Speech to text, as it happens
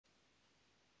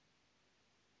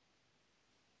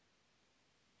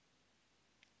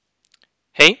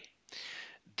Hey,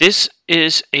 this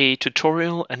is a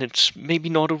tutorial, and it's maybe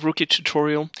not a rookie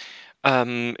tutorial.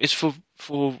 It's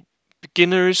for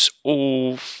beginners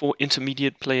or for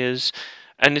intermediate players,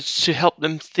 and it's to help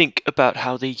them think about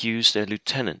how they use their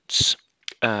lieutenants,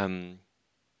 um,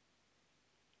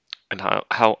 and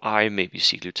how I maybe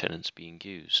see lieutenants being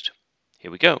used. Here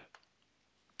we go.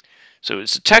 So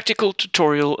it's a tactical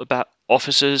tutorial about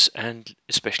officers and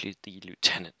especially the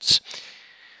lieutenants.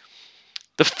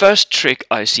 The first trick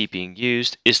I see being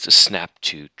used is the snap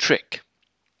to trick.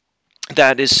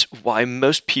 That is why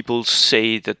most people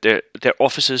say that their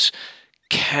officers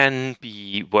can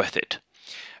be worth it.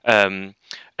 Um,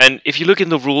 and if you look in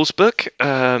the rules book,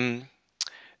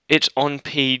 it's on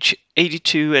page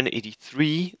 82 and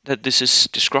 83 that this is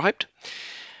described.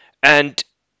 And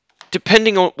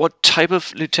depending on what type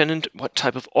of lieutenant, what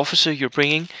type of officer you're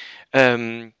bringing,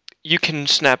 um, you can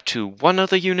snap to one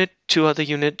other unit, two other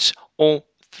units, or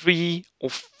three or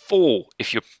four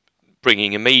if you're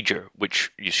bringing a major,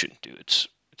 which you shouldn't do. It's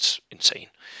insane.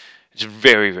 It's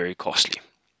very, very costly.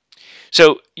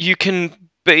 So you can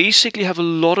basically have a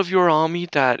lot of your army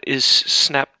that is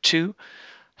snapped to.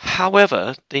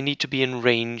 However, they need to be in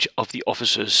range of the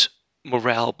officer's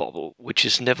morale bubble, which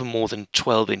is never more than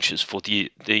 12 inches for the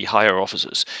higher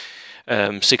officers,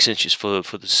 6 inches for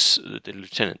the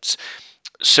lieutenants.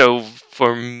 So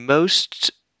for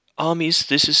most armies,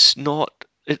 this is not.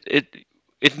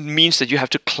 It means that you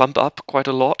have to clump up quite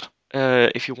a lot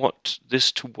if you want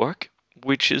this to work,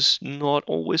 which is not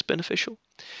always beneficial.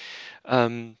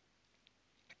 Um,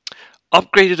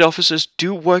 Upgraded officers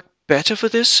do work better for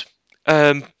this,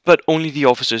 but only the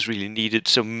officers really need it.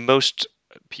 So most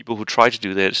people who try to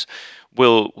do this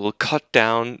will cut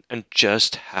down and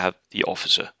just have the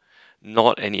officer,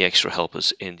 not any extra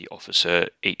helpers in the officer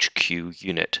HQ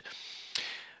unit.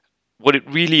 What it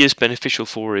really is beneficial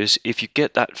for is if you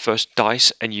get that first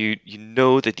dice and you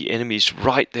know that the enemy is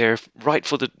right there, right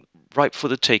for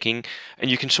the taking,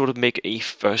 and you can sort of make a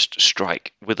first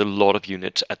strike with a lot of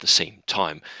units at the same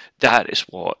time. That is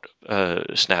what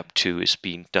Snap 2 is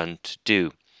being done to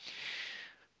do.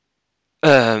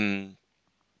 Um,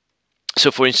 so,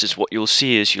 for instance, what you'll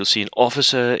see is you'll see an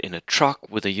officer in a truck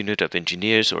with a unit of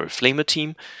engineers or a flamer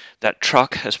team. That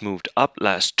truck has moved up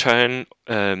last turn,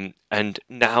 and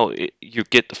now you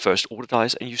get the first order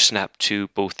dice, and you snap to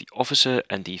both the officer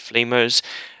and the flamers.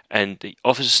 And the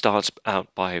officer starts out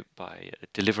by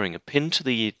delivering a pin to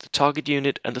the target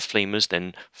unit, and the flamers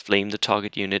then flame the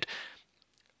target unit,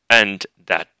 and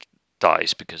that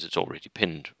dies because it's already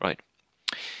pinned, right?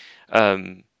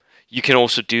 Um, you can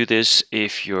also do this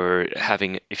if you have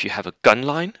a gun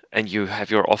line and you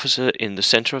have your officer in the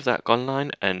center of that gun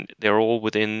line and they're all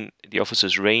within the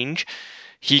officer's range.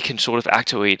 He can sort of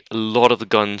activate a lot of the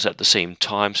guns at the same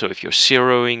time. So if you're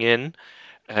zeroing in,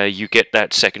 you get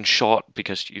that second shot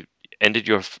because you ended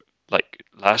your like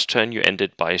last turn. You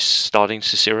ended by starting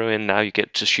to zero in. Now you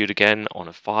get to shoot again on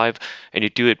a 5, and you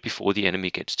do it before the enemy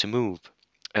gets to move.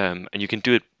 And you can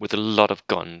do it with a lot of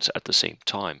guns at the same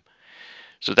time.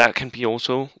 So that can be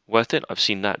also worth it. I've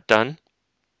seen that done.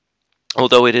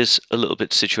 Although it is a little bit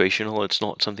situational, it's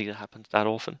not something that happens that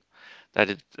often.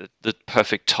 The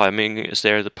perfect timing is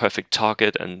there, the perfect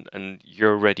target, and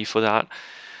you're ready for that.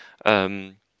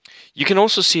 Um, you can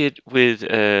also see it with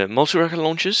multi-rocket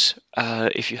launchers.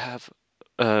 If you have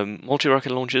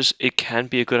multi-rocket launchers, it can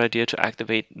be a good idea to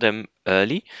activate them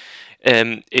early.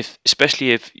 Especially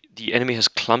if the enemy has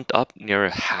clumped up near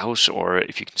a house, or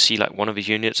if you can see like one of his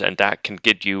units, and that can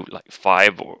get you like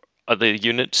 5 or other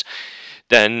units,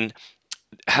 then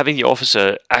having the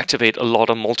officer activate a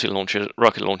lot of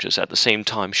rocket launchers at the same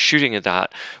time, shooting at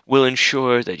that, will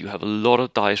ensure that you have a lot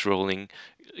of dice rolling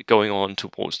going on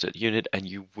towards that unit, and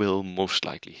you will most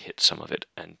likely hit some of it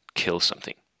and kill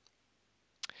something.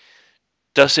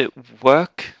 Does it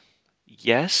work?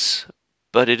 Yes,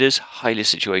 but it is highly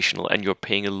situational, and you're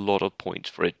paying a lot of points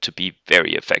for it to be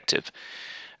very effective.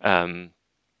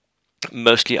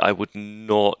 Mostly, I would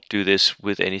not do this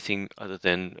with anything other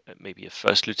than maybe a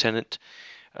first lieutenant,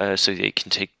 so they can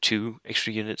take 2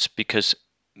 extra units, because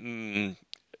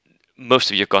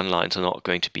most of your gun lines are not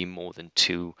going to be more than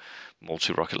 2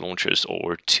 multi-rocket launchers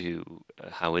or 2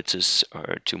 howitzers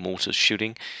or 2 mortars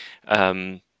shooting.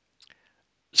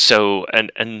 So,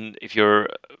 and if you're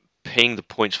paying the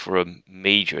points for a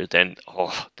major, then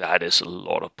that is a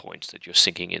lot of points that you're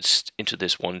sinking into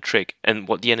this one trick. And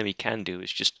what the enemy can do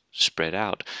is just spread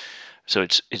out. So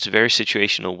it's very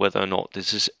situational whether or not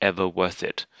this is ever worth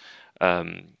it,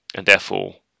 and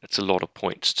therefore it's a lot of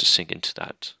points to sink into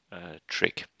that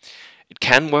trick. It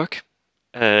can work,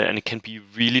 and it can be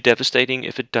really devastating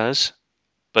if it does.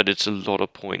 but it's a lot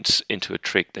of points into a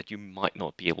trick that you might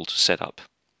not be able to set up.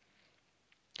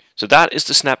 So that is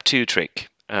the Snap 2 trick.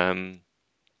 Then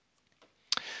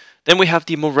we have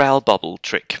the morale bubble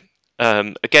trick.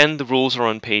 Again, the rules are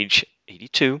on page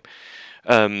 82.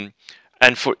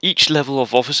 And for each level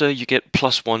of officer, you get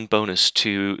 +1 bonus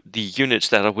to the units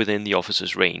that are within the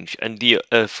officer's range. And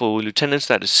for lieutenants,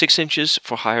 that is 6 inches.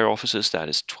 For higher officers, that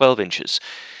is 12 inches.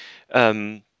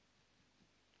 The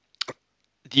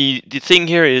thing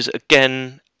here is,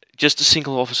 again, just a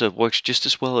single officer works just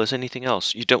as well as anything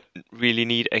else. You don't really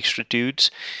need extra dudes.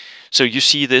 So you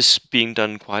see this being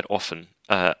done quite often.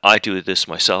 I do this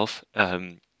myself.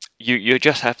 You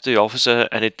just have the officer,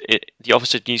 and the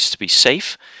officer needs to be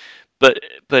safe,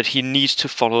 but he needs to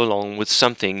follow along with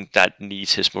something that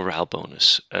needs his morale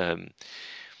bonus.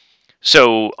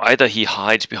 So either he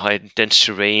hides behind dense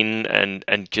terrain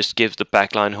and just gives the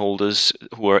backline holders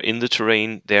who are in the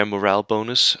terrain their morale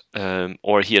bonus,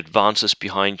 or he advances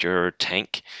behind your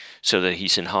tank so that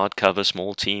he's in hard cover,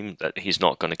 small team, that he's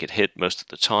not going to get hit most of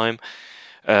the time.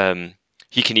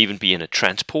 He can even be in a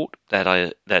transport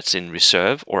that's in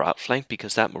reserve or outflank,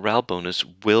 because that morale bonus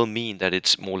will mean that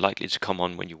it's more likely to come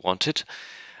on when you want it.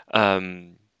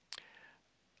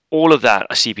 All of that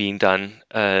I see being done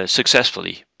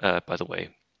successfully, by the way.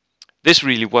 This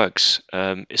really works,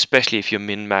 especially if you're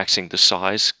min-maxing the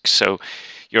size. So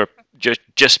you're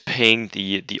just paying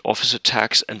the officer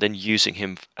tax and then using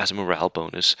him as a morale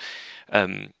bonus.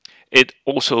 It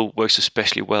also works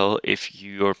especially well if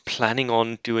you're planning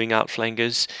on doing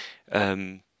outflankers.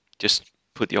 Just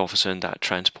put the officer in that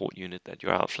transport unit that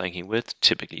you're outflanking with.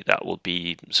 Typically that will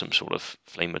be some sort of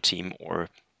flamer team or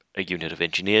a unit of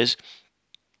engineers.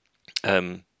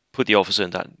 Put the officer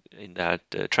in that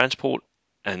transport,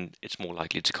 and it's more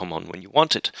likely to come on when you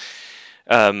want it.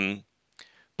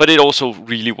 But it also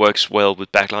really works well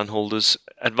with backline holders.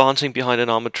 Advancing behind an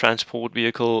armored transport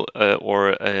vehicle or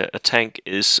a tank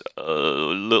is a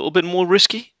little bit more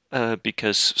risky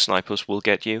because snipers will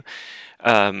get you,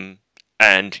 and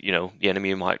the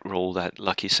enemy might roll that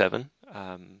lucky 7,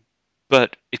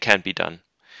 but it can be done.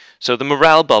 So the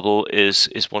morale bubble is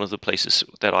one of the places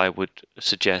that I would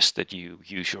suggest that you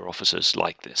use your officers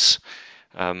like this.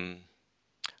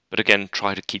 But again,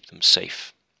 try to keep them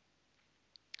safe.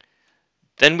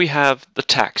 Then we have the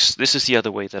tax. This is the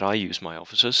other way that I use my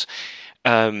officers.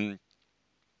 And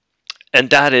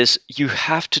that is, you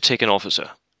have to take an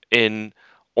officer. In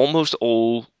almost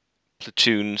all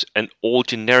platoons and all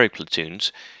generic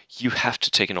platoons, you have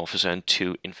to take an officer and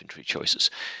 2 infantry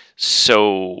choices.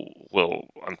 So, well,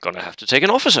 I'm going to have to take an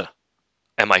officer.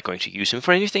 Am I going to use him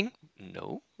for anything?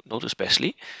 No, not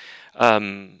especially.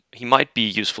 He might be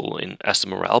useful as the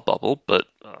morale bubble, but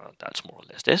that's more or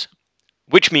less this.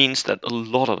 Which means that a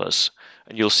lot of us,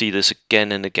 and you'll see this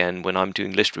again and again when I'm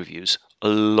doing list reviews, a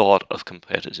lot of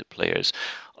competitive players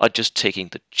are just taking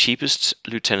the cheapest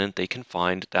lieutenant they can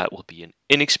find. That will be an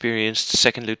inexperienced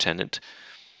second lieutenant,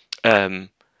 and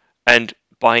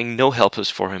buying no helpers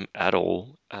for him at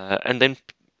all. And then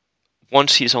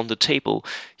once he's on the table,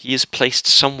 he is placed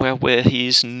somewhere where he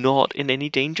is not in any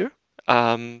danger.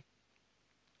 I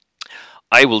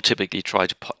will typically try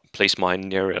to place mine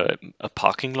near a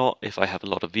parking lot if I have a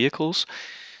lot of vehicles,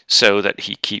 so that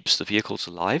he keeps the vehicles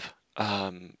alive.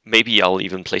 Maybe I'll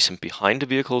even place him behind the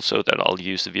vehicle so that I'll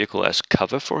use the vehicle as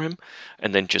cover for him,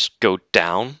 and then just go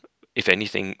down if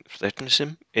anything threatens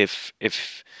him. If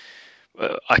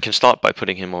I can start by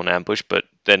putting him on ambush, but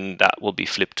then that will be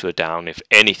flipped to a down if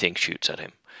anything shoots at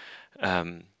him.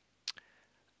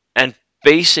 And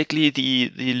basically,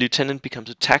 the lieutenant becomes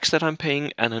a tax that I'm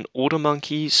paying and an order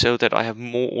monkey, so that I have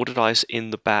more order dice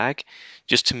in the bag,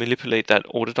 just to manipulate that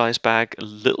order dice bag a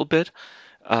little bit.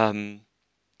 And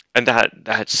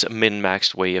that's a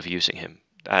min-maxed way of using him.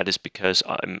 That is because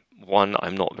I'm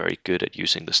not very good at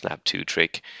using the Snap 2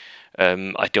 trick.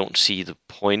 I don't see the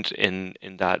point in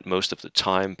that most of the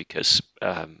time, because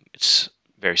it's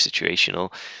very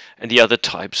situational. And the other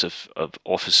types of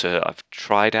officer I've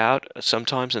tried out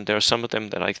sometimes, and there are some of them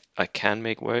that I can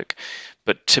make work,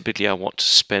 but typically I want to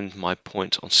spend my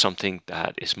points on something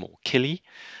that is more killy,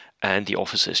 and the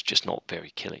officer is just not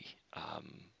very killy.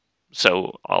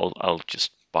 So I'll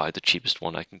just buy the cheapest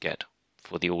one I can get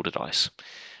for the order dice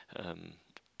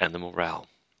and the morale.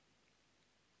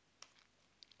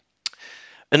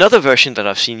 Another version that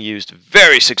I've seen used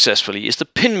very successfully is the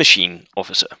pin machine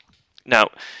officer. Now,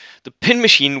 the pin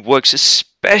machine works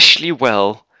especially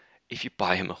well if you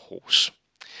buy him a horse.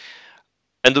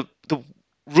 And the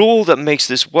rule that makes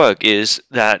this work is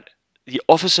that the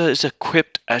officer is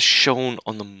equipped as shown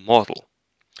on the model,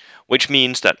 which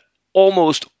means that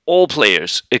almost all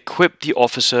players equip the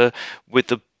officer with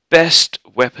the best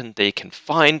weapon they can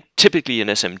find, typically an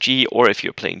SMG, or if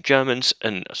you're playing Germans,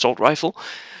 an assault rifle,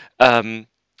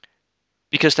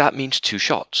 because that means 2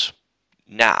 shots.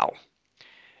 Now,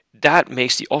 that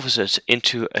makes the officers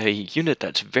into a unit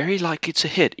that's very likely to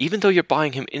hit, even though you're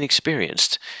buying him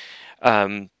inexperienced.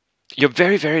 You're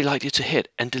very, very likely to hit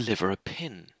and deliver a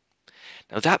pin.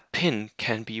 Now, that pin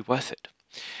can be worth it.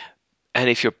 And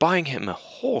if you're buying him a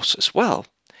horse as well,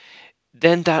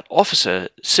 then that officer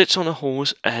sits on a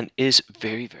horse and is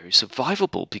very, very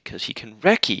survivable because he can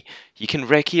recce. He can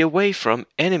recce away from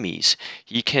enemies.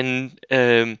 He can,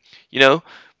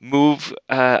 move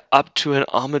up to an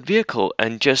armored vehicle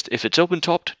and just, if it's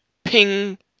open-topped,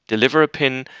 ping, deliver a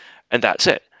pin, and that's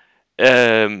it.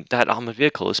 That armored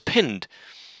vehicle is pinned.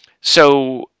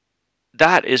 So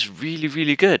that is really,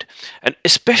 really good. And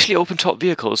especially open-top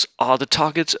vehicles are the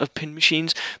targets of pin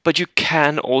machines, but you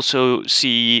can also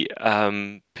see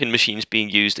pin machines being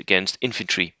used against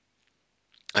infantry.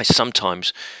 I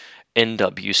sometimes end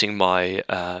up using my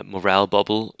morale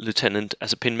bubble lieutenant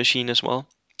as a pin machine as well,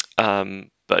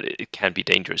 but it can be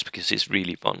dangerous because it's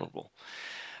really vulnerable.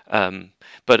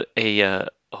 But a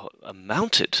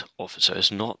mounted officer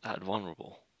is not that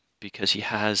vulnerable because he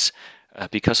has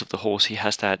because of the horse, he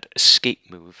has that escape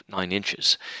move 9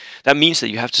 inches. That means that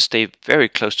you have to stay very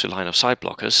close to line of sight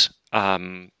blockers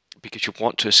because you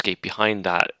want to escape behind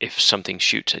that if something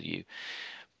shoots at you.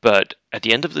 But at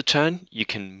the end of the turn, you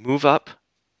can move up,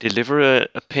 deliver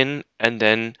a pin, and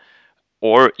then,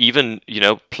 or even,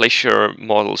 place your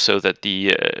model so that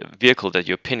the vehicle that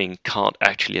you're pinning can't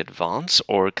actually advance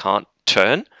or can't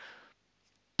turn.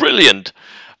 Brilliant!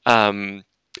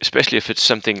 Especially if it's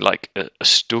something like a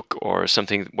Stuk or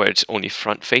something where it's only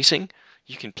front facing,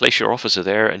 you can place your officer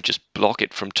there and just block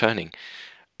it from turning.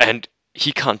 And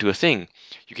he can't do a thing.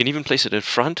 You can even place it in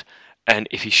front, and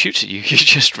if he shoots at you, you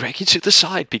just wreck it to the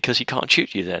side because he can't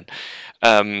shoot you then.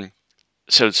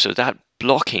 So that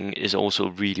blocking is also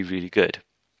really, really good.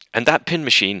 And that pin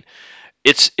machine,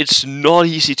 it's not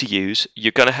easy to use.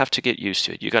 You're going to have to get used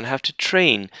to it. You're going to have to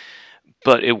train,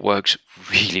 but it works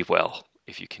really well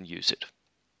if you can use it.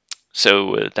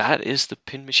 So that is the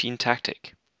pin machine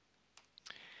tactic.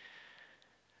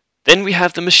 Then we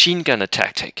have the machine gunner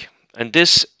tactic. And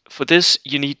for this,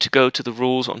 you need to go to the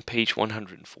rules on page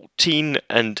 114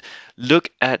 and look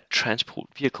at transport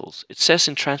vehicles. It says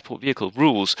in transport vehicle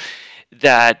rules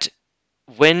that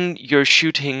when you're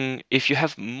shooting, if you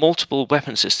have multiple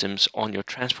weapon systems on your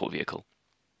transport vehicle,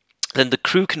 then the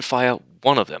crew can fire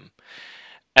one of them,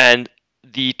 and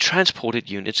the transported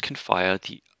units can fire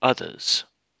the others.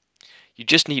 You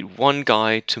just need one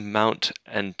guy to mount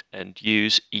and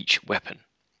use each weapon.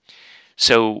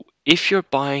 So if you're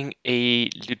buying a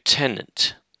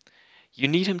lieutenant, you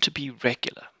need him to be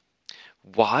regular.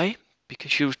 Why?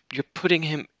 Because you're putting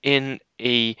him in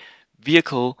a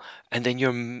vehicle and then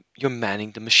you're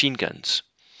manning the machine guns.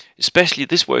 Especially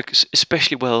this works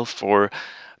especially well for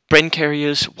Bren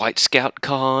carriers, White Scout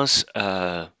cars,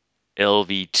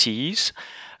 LVTs,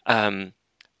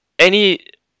 any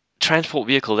transport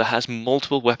vehicle that has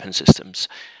multiple weapon systems,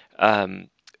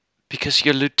 because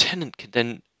your lieutenant can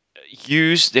then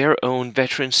use their own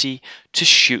veterancy to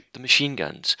shoot the machine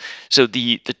guns. So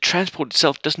the transport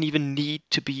itself doesn't even need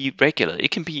to be regular.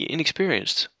 It can be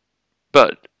inexperienced,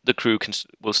 but the crew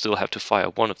will still have to fire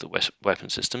one of the weapon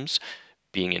systems,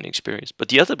 being inexperienced. But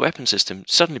the other weapon system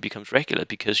suddenly becomes regular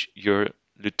because your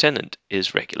lieutenant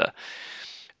is regular.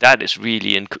 That is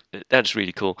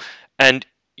really cool. And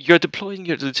you're deploying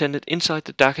your lieutenant inside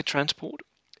the Dakar transport,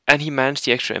 and he mans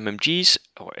the extra MMGs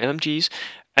or LMGs,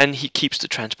 and he keeps the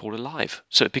transport alive.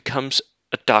 So it becomes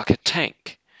a Dakar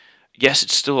tank. Yes,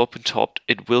 it's still open topped.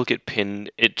 It will get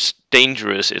pinned. It's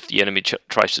dangerous if the enemy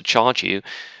tries to charge you,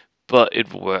 but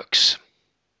it works.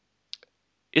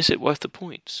 Is it worth the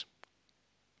points?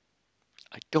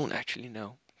 I don't actually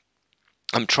know.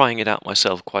 I'm trying it out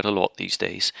myself quite a lot these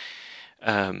days,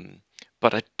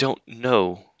 but I don't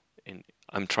know.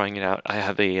 I'm trying it out. I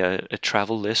have a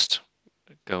travel list.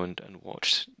 Go and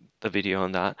watch the video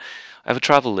on that. I have a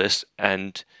travel list,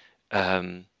 and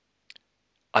I'm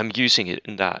using it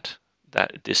in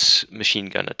this machine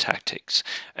gunner tactics,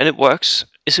 and it works.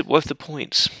 Is it worth the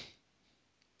points?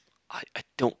 I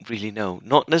don't really know.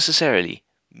 Not necessarily.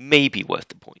 Maybe worth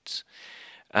the points.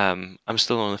 I'm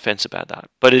still on the fence about that,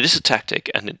 but it is a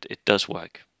tactic, and it does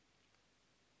work.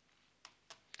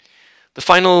 The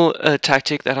final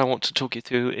tactic that I want to talk you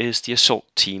through is the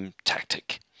assault team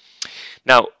tactic.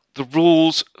 Now, the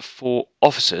rules for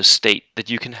officers state that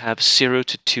you can have 0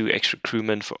 to 2 extra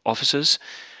crewmen for officers,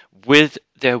 with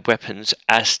their weapons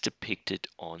as depicted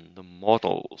on the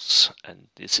models. And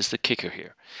this is the kicker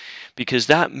here, because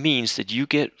that means that you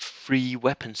get free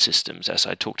weapon systems, as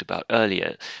I talked about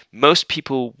earlier. Most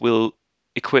people will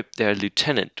equip their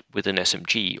lieutenant with an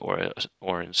SMG or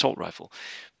an assault rifle,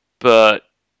 but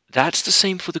that's the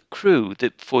same for the crew,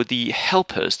 that for the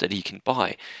helpers that he can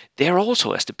buy. They're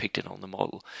also as depicted on the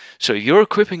model. So if you're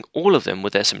equipping all of them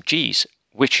with SMGs,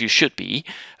 which you should be,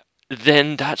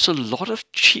 then that's a lot of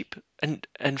cheap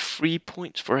and free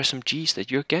points for SMGs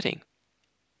that you're getting.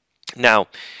 Now,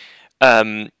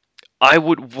 I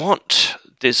would want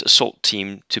this assault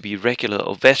team to be regular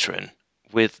or veteran,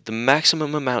 with the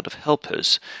maximum amount of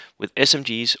helpers with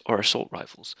SMGs or assault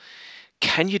rifles.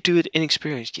 Can you do it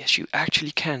inexperienced? Yes, you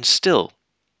actually can still.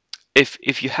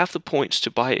 If you have the points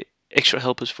to buy extra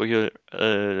helpers for your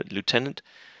lieutenant,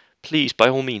 please, by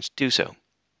all means, do so.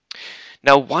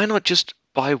 Now, why not just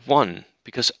buy one?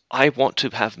 Because I want to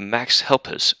have max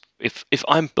helpers. If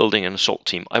I'm building an assault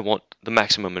team, I want the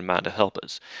maximum amount of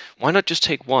helpers. Why not just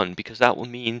take one? Because that will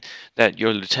mean that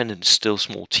your lieutenant is still a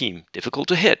small team, difficult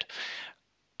to hit.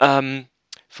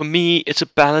 For me, it's a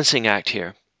balancing act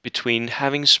here between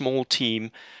having a small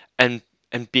team and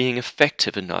being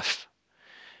effective enough.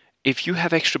 If you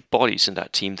have extra bodies in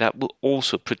that team, that will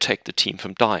also protect the team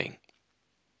from dying.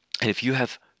 And if you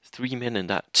have 3 men in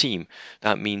that team,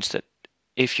 that means that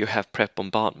if you have prep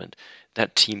bombardment,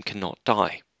 that team cannot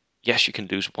die. Yes, you can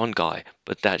lose one guy,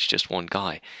 but that's just one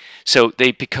guy. So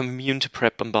they become immune to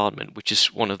prep bombardment, which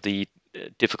is one of the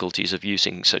difficulties of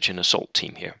using such an assault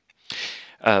team here.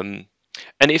 And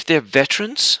if they're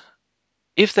veterans,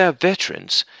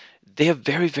 they're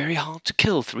very, very hard to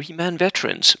kill. 3-man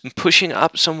veterans pushing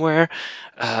up somewhere,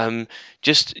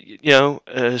 just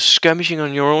skirmishing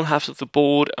on your own half of the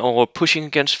board or pushing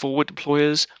against forward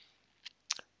deployers.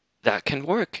 That can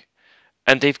work,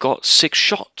 and they've got 6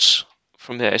 shots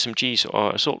from their SMGs or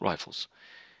assault rifles.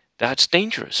 That's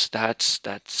dangerous. That's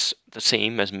the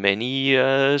same as many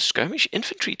skirmish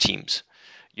infantry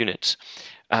units.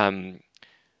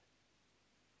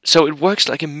 So it works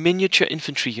like a miniature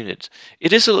infantry unit.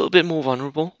 It is a little bit more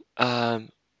vulnerable,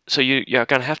 so you're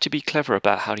going to have to be clever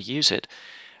about how to use it.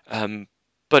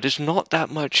 But it's not that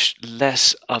much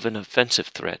less of an offensive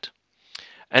threat.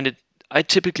 And I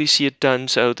typically see it done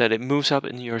so that it moves up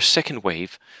in your second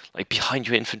wave, like behind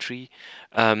your infantry,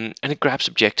 and it grabs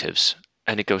objectives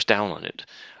and it goes down on it.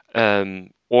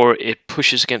 Or it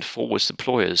pushes against forwards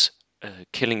deployers,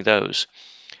 killing those.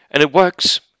 And it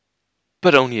works,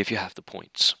 but only if you have the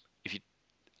points.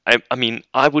 I mean,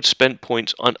 I would spend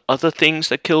points on other things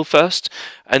that kill first,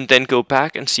 and then go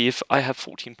back and see if I have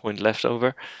 14 points left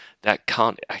over that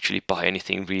can't actually buy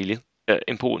anything really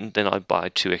important. Then I buy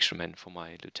 2 extra men for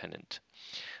my lieutenant.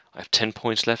 I have 10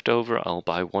 points left over, I'll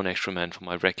buy 1 extra man for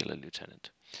my regular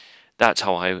lieutenant. That's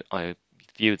how I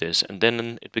view this, and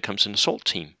then it becomes an assault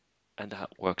team, and that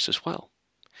works as well.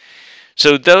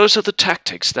 So those are the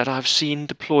tactics that I've seen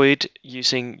deployed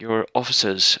using your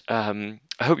officers. I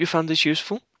hope you found this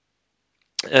useful.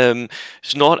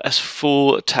 It's not as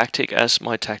full a tactic as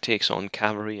my tactics on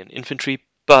cavalry and infantry,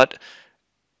 but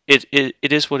it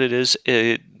is what it is.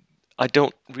 I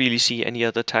don't really see any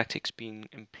other tactics being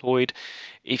employed.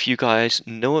 If you guys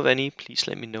know of any, please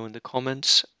let me know in the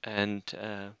comments, and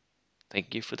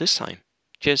thank you for this time.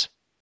 Cheers.